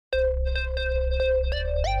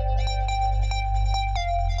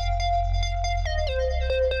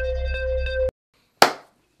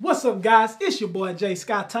What's up, guys? It's your boy Jay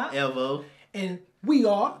Scott Evo. And we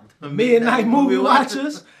are the Midnight Movie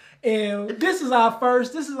Watchers. And this is our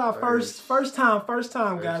first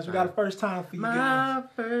time, guys. We got a first time for you guys. My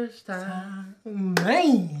first time.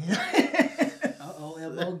 Man. Uh-oh,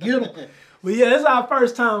 Evo, get him. But yeah, this is our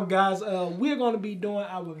first time, guys. We're going to be doing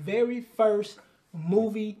our very first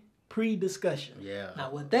movie pre-discussion. Yeah.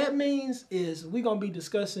 Now, what that means is we're going to be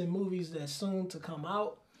discussing movies that's soon to come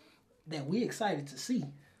out that we excited to see.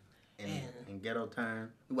 In ghetto time,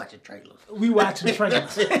 we watching trailers. We watching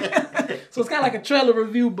trailers. So it's kind of like a trailer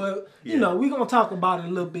review, but you know, we're going to talk about it a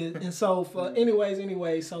little bit. And so for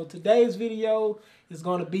anyways, so today's video is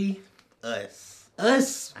going to be Us,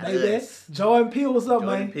 baby. Us. Jordan Peele, what's up,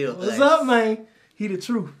 man? Peele, what's up, man? He the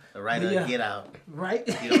truth. The writer of Get Out. Right?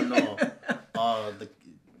 You don't know all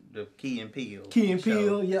the Key and Peele. Key and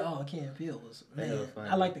Peele, yeah. Oh, Key and Peele was, man.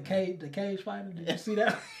 I like the cage fighter. Did you see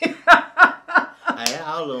that?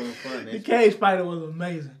 All of them were fun. The cage fighter was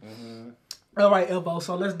amazing. Mm-hmm. All right, Evo.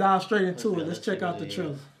 So let's dive straight into it. Let's check out the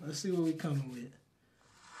trailer. Let's see what we coming with.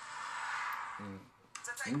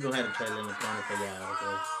 I'm gonna have the trailer in the corner for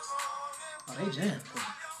y'all. Oh, they jamming.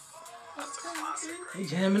 They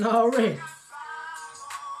jamming already.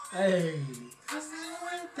 Hey.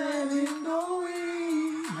 Man,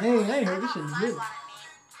 I ain't heard this shit in a minute.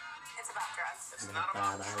 It's about drugs. It's not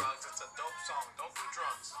about drugs. It's a dope song. Don't do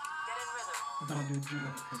drugs. Get in rhythm. Don't do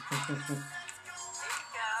drugs. There you go.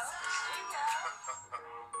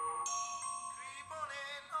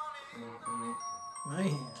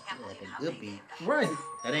 Man. like a good beach. Right.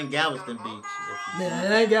 That ain't Galveston Beach. Man,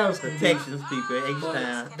 that ain't Galveston Beach. Texans people,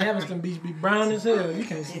 H-Town. Galveston Beach be brown as hell. You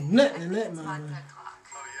can't see nothing in that, man. Oh, yeah.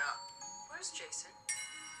 Where's Jason?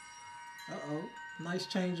 Uh-oh. Nice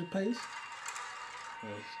change of pace.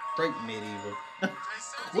 Straight medieval. Quick. I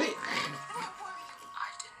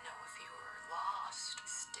didn't know if you were lost.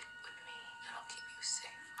 Stick with me, and I'll keep you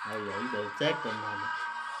safe. Oh yeah, you better protect them, mama.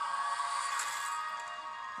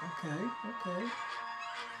 Okay.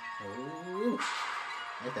 Oh,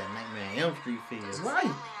 that's that Nightmare on Elm Street feel. Right.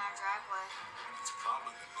 It's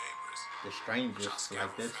probably the neighbors. The Strangers,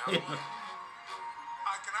 like that.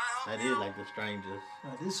 That is like The Strangers.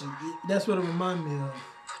 That's what it reminds me of.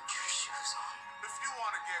 Put your shoes on. If you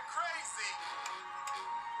want to get crazy,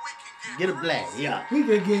 we can Get a black, yeah. We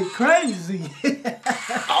could get crazy.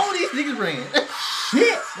 All these niggas ran.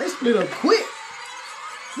 Shit, they split up quick.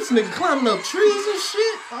 This nigga climbing up trees and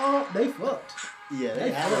shit. Oh, they fucked. Yeah,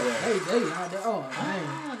 They out of fucked. there. They out there. Oh,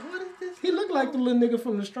 man. What is this? He looked like the little nigga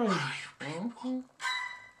from The Strangers. Mm-hmm.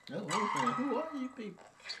 Oh, who are you people?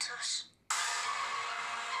 Hunters.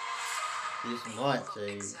 This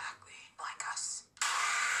Watcherz. Exactly like us.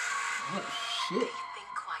 Oh, shit.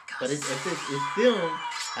 Think like us. But it's film.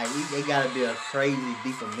 Like they gotta be a crazy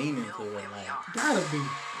deeper meaning to it. Like Gotta be.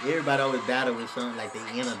 everybody always battle with something like they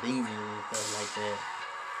inner demons and stuff like that.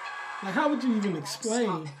 Like, how would you even explain?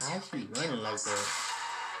 How is she running like that?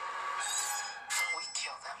 We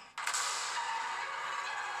kill them.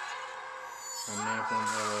 A man from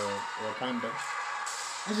Wakanda.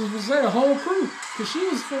 I just was saying, the whole crew. Because she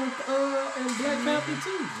was from in Black Panther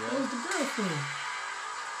too. That was the girlfriend.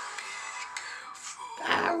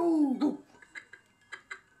 Ow!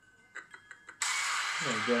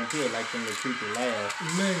 Jordan Peele like them little creepy laugh.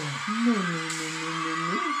 Man.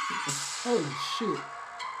 Holy shit.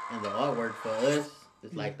 And the artwork for us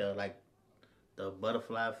is like the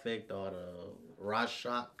butterfly effect or the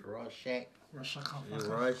Rorschach shit.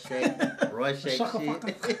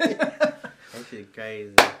 That shit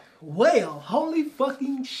crazy. Well, holy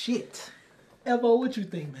fucking shit. Evo, what you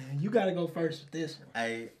think, man? You gotta go first with this one.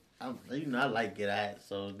 I like Get Out.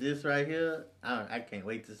 So this right here, I can't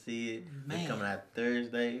wait to see it. Man. It's coming out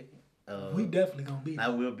Thursday. We definitely gonna be there. I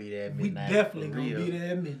will be there at We midnight. definitely for gonna real. be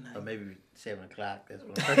there at midnight. Or maybe 7 o'clock. That's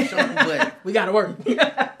when I'm showing. But We gotta work.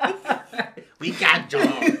 we got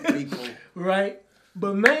jobs, people. Right?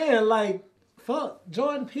 But man, like, fuck,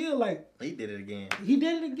 Jordan Peele, like, He did it again. he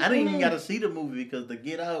did it again. I didn't even man. got to see the movie because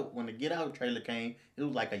when the Get Out trailer came, it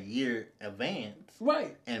was like a year advance.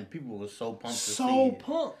 Right. And people were so pumped to see So it.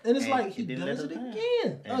 pumped. And it's And like, he it didn't does let it us down.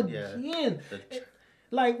 again. And, yeah, Again. the-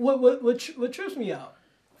 Like, what trips me out,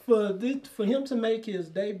 for him to make his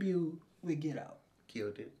debut with Get Out,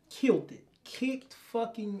 Killed it. killed it. Kicked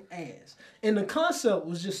fucking ass. And the concept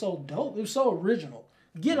was just so dope. It was so original.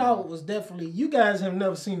 Get Out was definitely, you guys have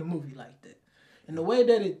never seen a movie like that. And the way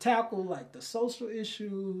that it tackled like the social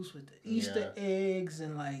issues with the Easter eggs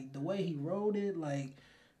and like the way he wrote it, like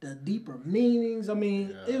the deeper meanings. I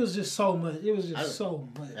mean, it was just so much. It was just so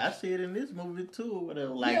much. I see it in this movie too.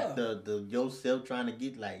 Whatever, like the yourself trying to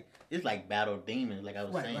get like it's like battle demons. Like I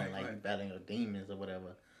was saying, like you battling your demons or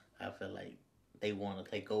whatever. I feel like they want to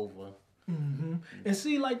take over. Mm-hmm. And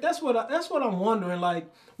see, like that's what I'm wondering.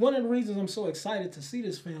 Like one of the reasons I'm so excited to see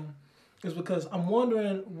this film is because I'm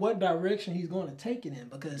wondering what direction he's going to take it in.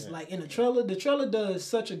 Because like in the trailer does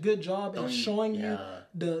such a good job at showing you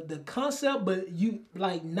the concept, but you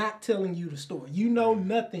like not telling you the story. You know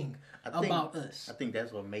nothing about us. I think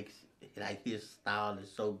that's what makes like his style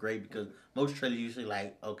is so great because most trailers usually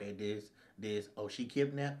like, okay, this, oh, she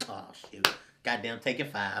kidnapped, oh shit, goddamn, take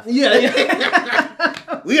it 5.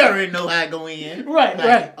 Yeah. We already know how it go in. Right, like,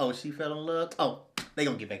 right. Oh, she fell in love. Oh, they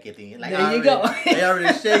gonna get back at the end. Like, there you go. They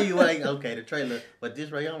already show you like, okay, the trailer. But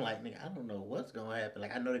this right here, I'm like, nigga, I don't know what's gonna happen.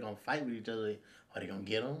 Like, I know they're gonna fight with each other. Are they gonna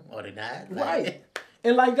get them? Or they not? Like, right.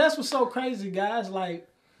 And like that's what's so crazy, guys. Like,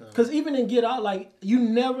 because even in Get Out, like you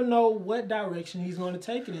never know what direction he's going to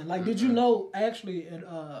take it in. Like, did you know actually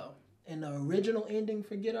in the original ending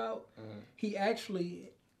for Get Out, he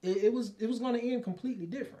actually it was going to end completely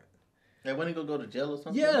different. Like when he gonna go to jail or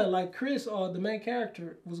something? Yeah, like Chris, the main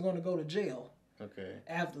character, was going to go to jail. Okay.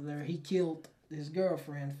 After he killed his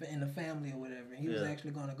girlfriend in the family or whatever. He was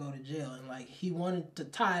actually going to go to jail, and like he wanted to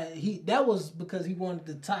that was because he wanted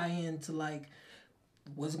to tie into like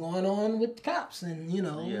what's going on with the cops and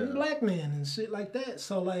black men and shit like that.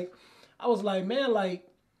 So like I was like, man, like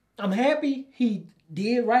I'm happy he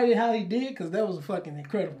did write it how he did because that was a fucking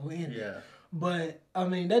incredible ending. Yeah. But I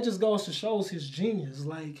mean that just goes to shows his genius.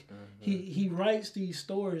 Like he writes these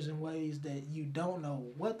stories in ways that you don't know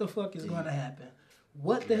what the fuck is going to happen.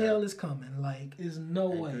 What the hell is coming? Like, there's no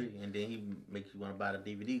way. And then he makes you want to buy the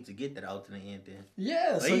DVD to get that alternate ending.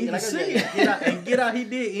 Yeah, so you can see it. Get out, he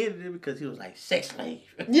did end it because he was like, sex slave.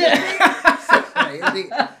 Yeah. Sex slave.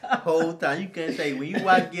 Whole time. You can't say, when you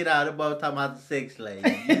watch Get Out, about talking about the sex slave.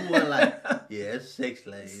 You were like, yeah, it's sex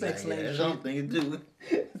slave. Sex slave shit. Something to do.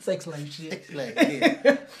 Sex slave shit. Sex slave,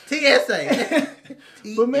 yeah. TSA.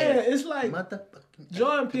 But man, it's like,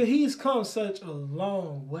 Jordan Peele, he's come such a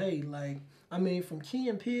long way. Like, I mean, from Key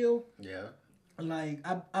and Peele. Yeah. Like,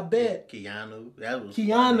 I bet. Keanu. That was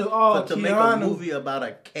Keanu. Oh, to make a movie about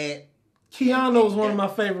a cat. Keanu was one of my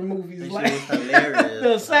favorite movies. That like, shit was hilarious.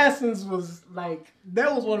 The Assassins was like,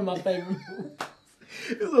 that was one of my favorite movies.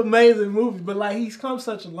 It was an amazing movie. But like, he's come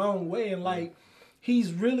such a long way. And like,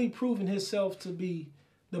 he's really proven himself to be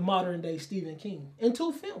the modern day Stephen King in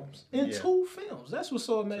 2 films. In 2 films. That's what's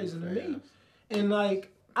so amazing to me. And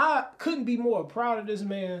like, I couldn't be more proud of this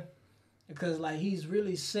man. Because like he's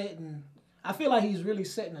really setting, I feel like he's really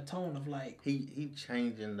setting a tone of like he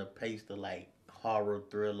changing the pace to like horror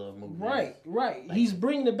thriller movies. Right. Like, he's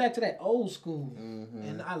bringing it back to that old school,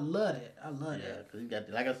 and I love it. Yeah, because you got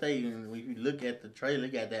like I say, when you look at the trailer,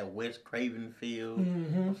 you got that Wes Craven feel.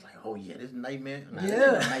 It's like, oh yeah, this Nightmare.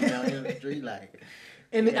 Nightmare on Elm Street, like.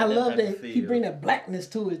 And I love that he bring that blackness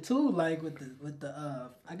to it too, like with the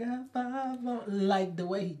I got 5 on, like the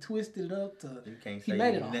way he twisted it up to. You can't he say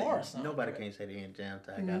made it a horror song. Nobody can't say they ain't jam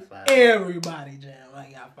to I got 5. Everybody jam.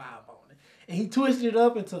 I got 5 on it, and he twisted it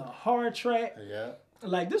up into a hard track. Yeah.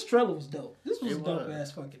 Like this trailer was dope. This was a dope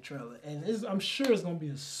ass fucking trailer, and I'm sure it's gonna be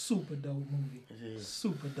a super dope movie. It is.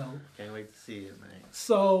 Super dope. Can't wait to see it, man.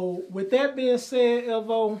 So with that being said,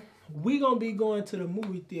 Elvo, we gonna be going to the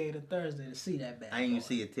movie theater Thursday to see that bad. I ain't even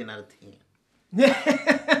see it 10 out of 10.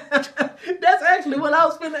 That's actually what I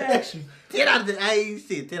was finna ask you. 10 out of 10. I ain't even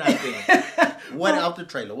see it 10 out of 10. What off the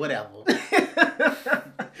trailer? Whatever.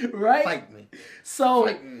 Right. Fight me. So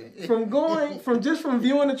from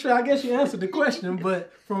viewing the trailer, I guess you answered the question,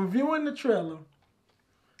 but from viewing the trailer,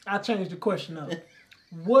 I changed the question up.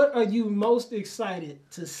 What are you most excited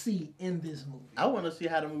to see in this movie? I want to see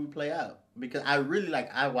how the movie play out because I really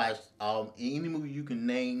I watched any movie you can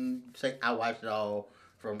name. Say I watched it all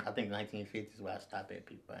from I think 1950s where I stopped at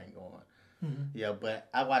people. I ain't going. Mm-hmm. Yeah, but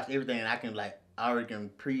I watched everything and I can I already can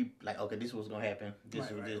okay, this is what's gonna happen.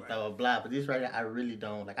 This is this blah blah blah. But this right here, I really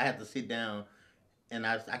don't I have to sit down and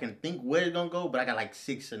I can think where it's gonna go, but I got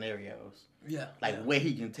 6 scenarios. Yeah. Where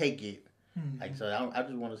he can take it. Mm-hmm. So I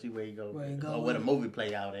just want to see where he goes, or where the movie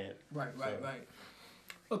play out at. Right.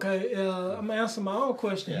 Okay, I'm gonna answer my own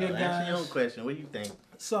question here, guys. Answer your own question. What do you think?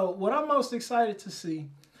 So, what I'm most excited to see,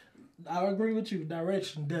 I agree with you.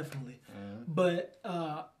 Direction, definitely, but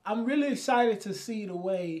I'm really excited to see the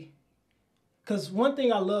way, because one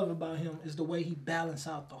thing I love about him is the way he balance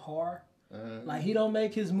out the horror. Like he don't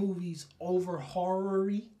make his movies over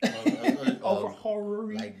horror-y. Over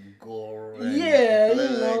horror-y. Like gore.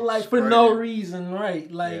 And for no reason, right?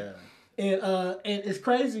 And it's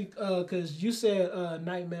crazy because you said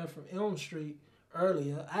Nightmare from Elm Street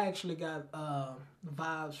earlier. I actually got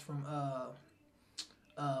vibes from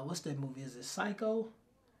what's that movie? Is it Psycho?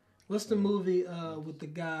 What's the movie with the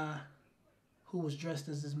guy who was dressed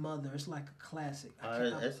as his mother. It's like a classic.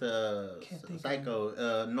 It's a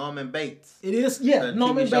Psycho. Norman Bates. It is, yeah.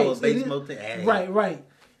 Norman Bates. Bates Motel. Right.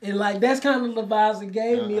 And like that's kind of the vibes it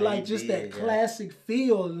gave me, like just that yeah. classic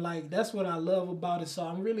feel. Like that's what I love about it. So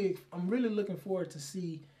I'm really looking forward to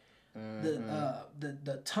see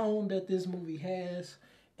the tone that this movie has,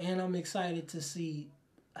 and I'm excited to see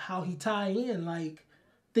how he tie in like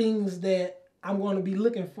things that I'm going to be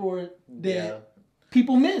looking for that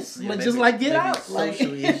people miss, like just like Get Out,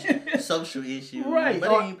 social issue, right? But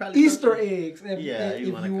Or Easter eggs, if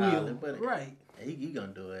you will, it, but right? He gonna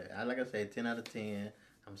do it. Like I said, 10 out of 10.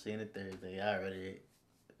 I'm seeing it Thursday.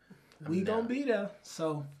 We gonna be there.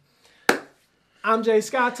 So I'm Jay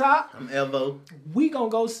Skytop. I'm Elvo. We gonna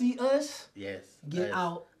go see Us. Yes. Get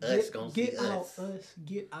out. Us. Get see out. us.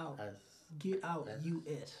 Get out. Us. Get out. Us.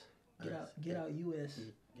 US. Get out. US.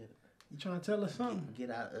 You trying to tell us something? Get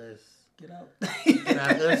out us. Get out. Get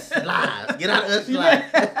out us live. Get out us live.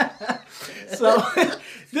 So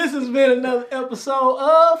this has been another episode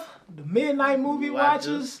of the Midnight Movie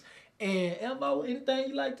Watchers. And Elmo, anything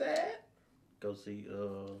you like to add? Go see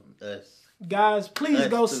Us. Guys, please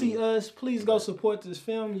go too. see Us. Please go support this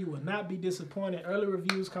film. You will not be disappointed. Early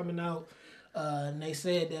reviews coming out. And they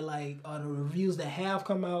said that the reviews that have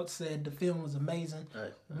come out said the film was amazing.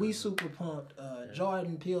 We super pumped.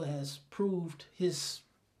 Jordan Peele has proved his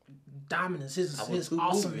dominance, his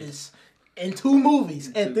awesomeness in 2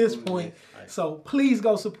 movies at this point. So please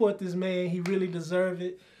go support this man. He really deserves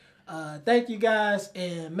it. Thank you guys,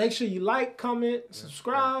 and make sure you like, comment,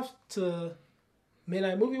 subscribe to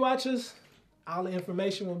Midnight Movie Watchers. All the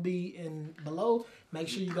information will be in below. Make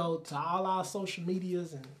sure you go to all our social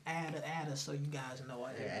medias and add us so you guys know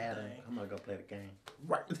everything. I'm gonna go play the game.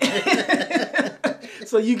 Right.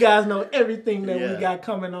 So you guys know everything that we got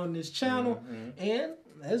coming on this channel. And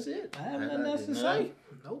that's it. I have nothing else to say.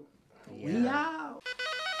 Nope. We out.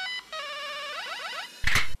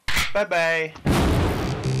 Bye-bye.